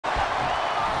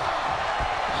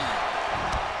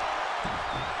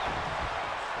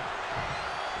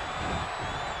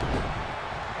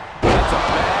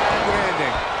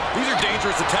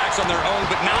on their own,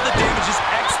 but now the damage is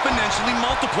exponentially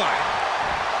multiplying.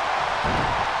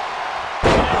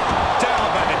 Down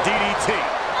by the DDT.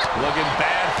 Looking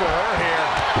bad for her here.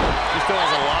 She still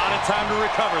has a lot of time to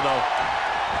recover, though.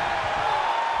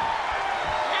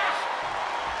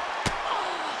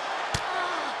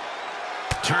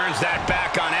 Turns that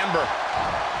back on Ember.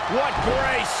 What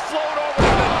grace! Float over to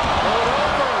the... Float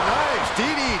over. Nice.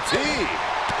 DDT.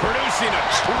 Producing a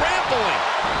trampling.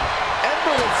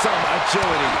 Ember with some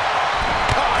agility.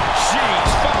 Oh, jeez.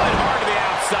 Falling hard to the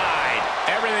outside.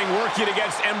 Everything working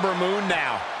against Ember Moon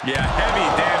now. Yeah, heavy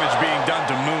damage being done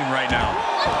to Moon right now.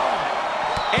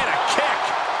 And a kick.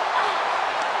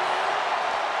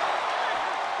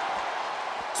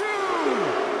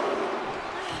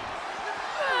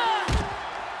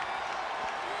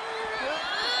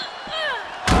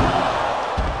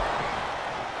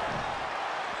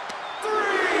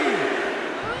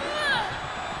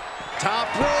 Top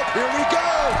rope, here we go.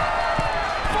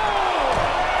 4,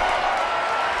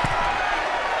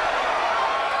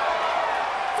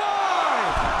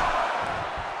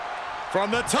 5.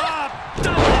 From the top,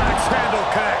 double axe handle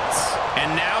connects. And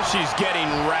now she's getting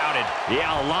routed.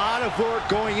 Yeah, a lot of work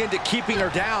going into keeping her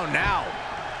down now.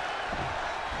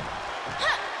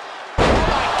 Oh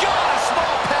my God, a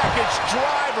small package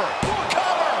driver.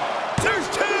 Cover. There's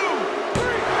 2. 3.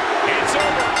 It's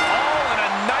over. All in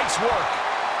a nice work.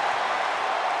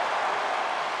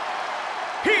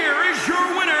 Here is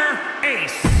your winner,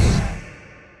 Ace.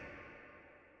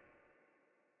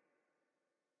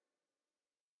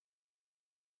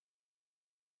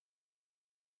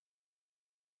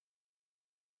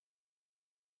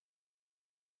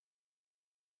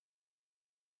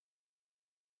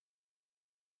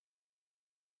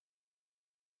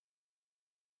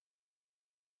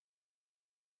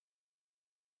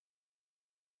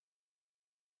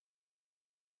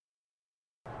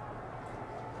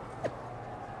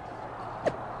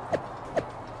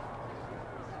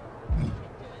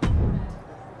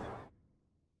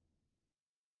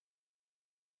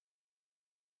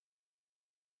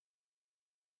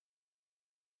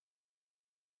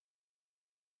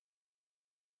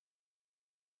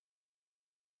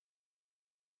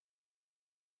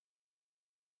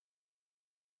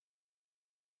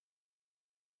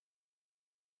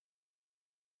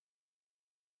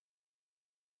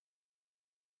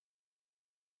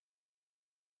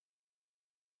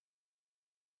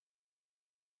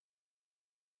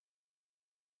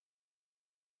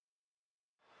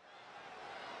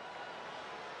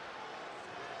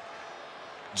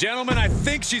 Gentlemen, I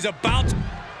think she's about to...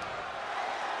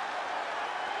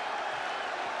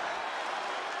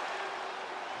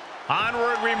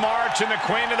 Onward we march in the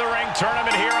Queen of the Ring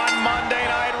tournament here on Monday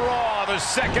Night Raw. The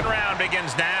second round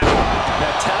begins now.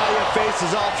 Natalya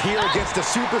faces off here against a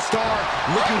superstar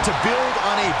looking to build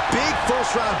on a big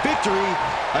first-round victory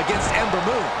against Ember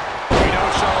Moon. We know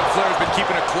Charlotte Flair has been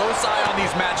keeping a close eye on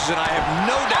these matches, and I have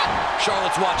no doubt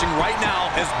Charlotte's watching right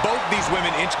now as both these women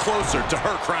inch closer to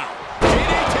her crown.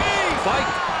 DDT! Fight!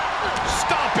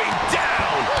 Stomping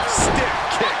down! Stiff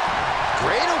kick.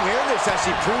 Great awareness as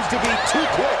she proves to be too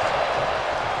quick.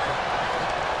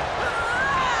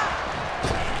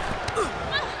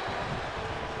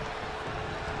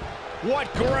 What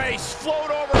grace!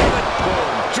 Float over to the...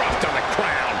 Boom! Dropped on the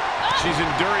crown. She's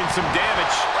enduring some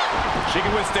damage. She can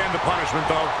withstand the punishment,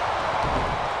 though.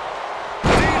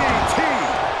 DDT!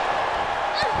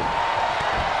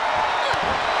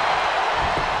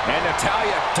 And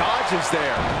Natalya dodges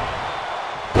there.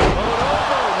 Float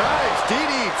over, nice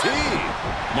DDT.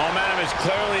 Momentum is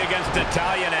clearly against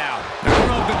Natalya now. I don't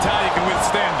know if Natalya can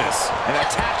withstand this. And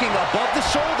attacking above the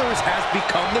shoulders has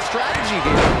become the strategy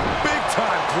here. Big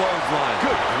time clothesline.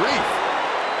 Good grief.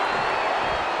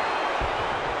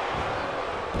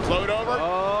 Float over.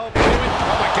 Oh,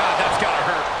 Oh my God, that's gotta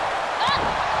hurt.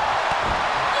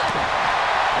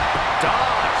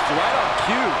 dodged right on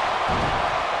cue.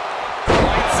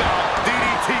 Lights out.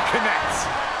 DDT connects.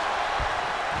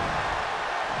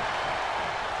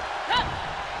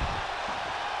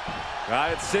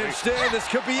 Got it cinched in. This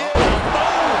could be it.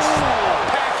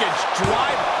 Package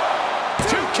driver.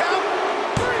 2 count.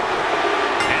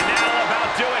 And that'll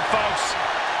about do it, folks.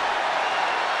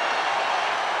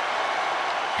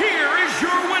 Here is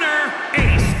your winner,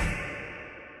 Ace.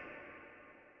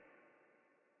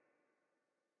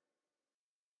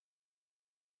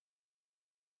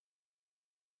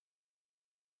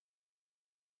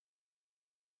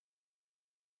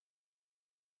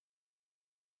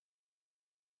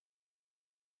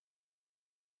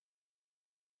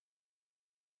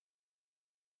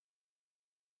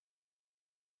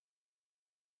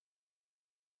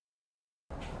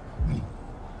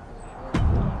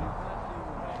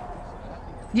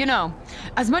 You know,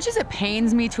 as much as it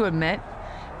pains me to admit,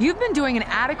 you've been doing an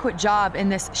adequate job in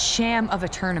this sham of a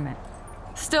tournament.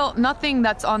 Still, nothing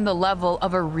that's on the level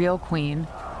of a real queen,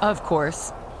 of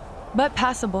course, but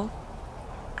passable.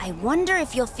 I wonder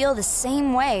if you'll feel the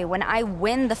same way when I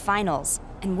win the finals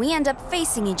and we end up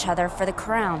facing each other for the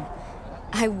crown.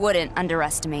 I wouldn't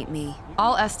underestimate me.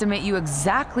 I'll estimate you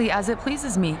exactly as it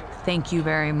pleases me. Thank you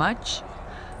very much.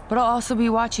 But I'll also be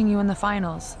watching you in the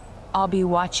finals. I'll be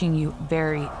watching you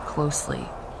very closely.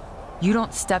 You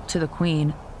don't step to the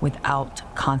queen without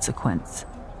consequence.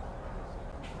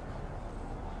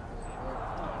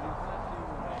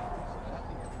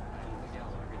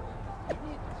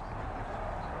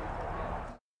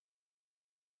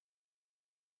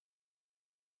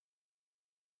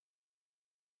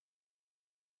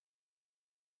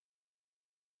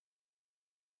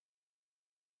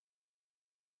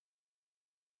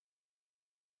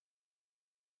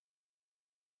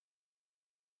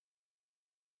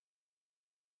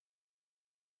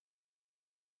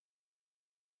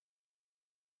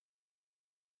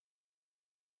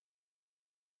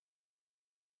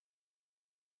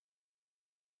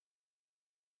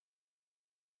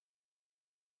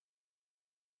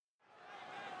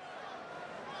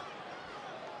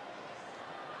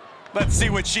 Let's see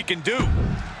what she can do.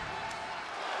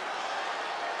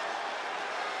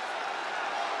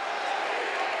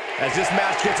 As this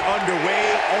match gets underway,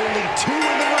 only 2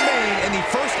 in the remain in the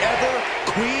first ever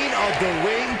Queen of the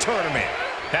Ring tournament.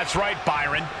 That's right,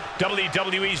 Byron.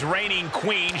 WWE's reigning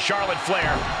queen, Charlotte Flair,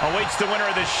 awaits the winner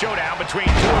of this showdown between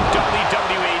 2 of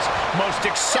WWE's most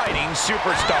exciting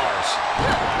superstars.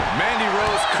 Mandy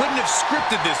Rose couldn't have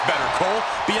scripted this better, Cole.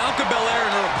 Bianca Belair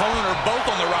and her opponent are both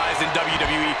on the rise in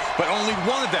WWE, but only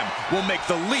one of them will make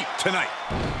the leap tonight.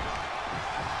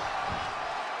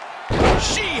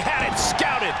 She had it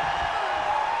scouted.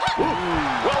 Ooh,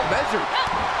 well measured.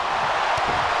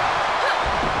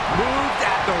 Moved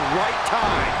at the right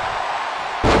time.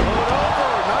 Pulled over,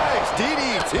 nice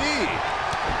DDT.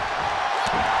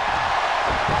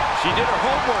 She did her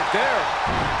homework there.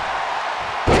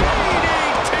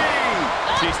 DDT!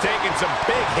 She's taking some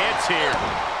big hits here.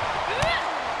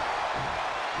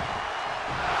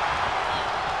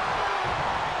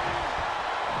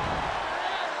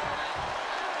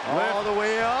 All the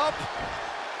way up.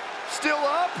 Still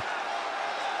up.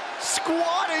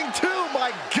 Squatting too,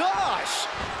 my gosh.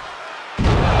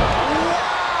 Wow!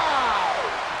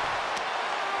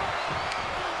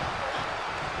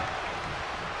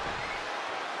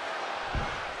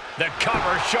 The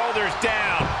cover, shoulders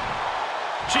down.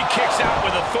 She kicks out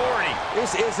with authority.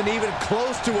 This isn't even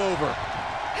close to over.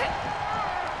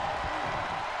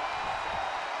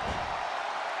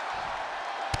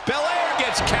 Belair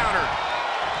gets countered.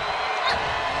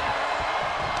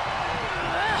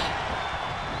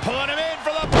 Pulling him in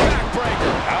for the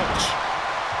backbreaker. Ouch.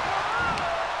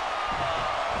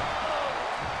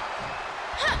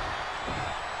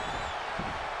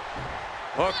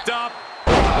 Hooked up.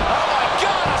 Oh my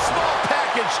God, a small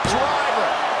package driver.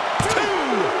 2.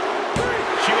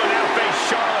 She will now face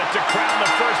Charlotte to crown the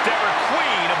first ever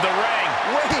queen of the ring.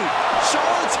 Wait,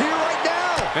 Charlotte's here right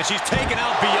now. And she's taken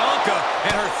out Bianca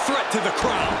and her threat to the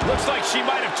crown. Looks like she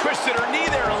might have twisted her knee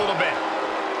there a little bit.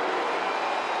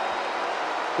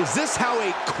 Is this how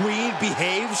a queen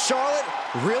behaves, Charlotte?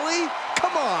 Really?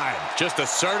 Come on. Just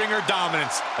asserting her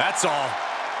dominance, that's all.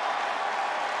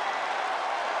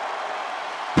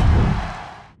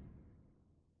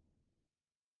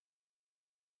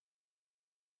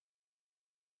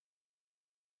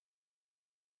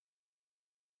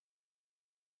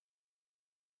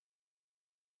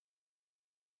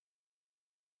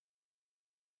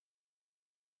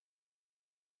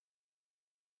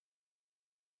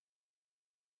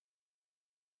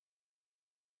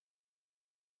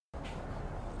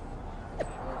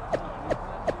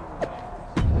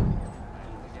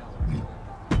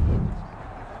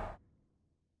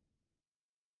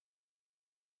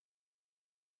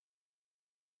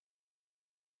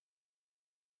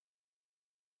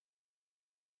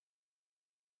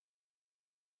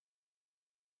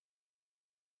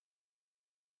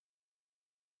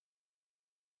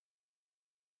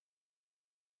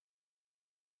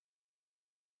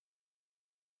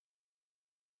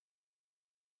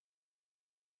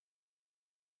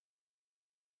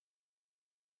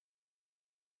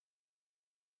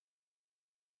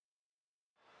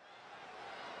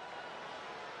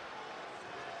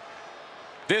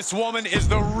 This woman is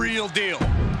the real deal.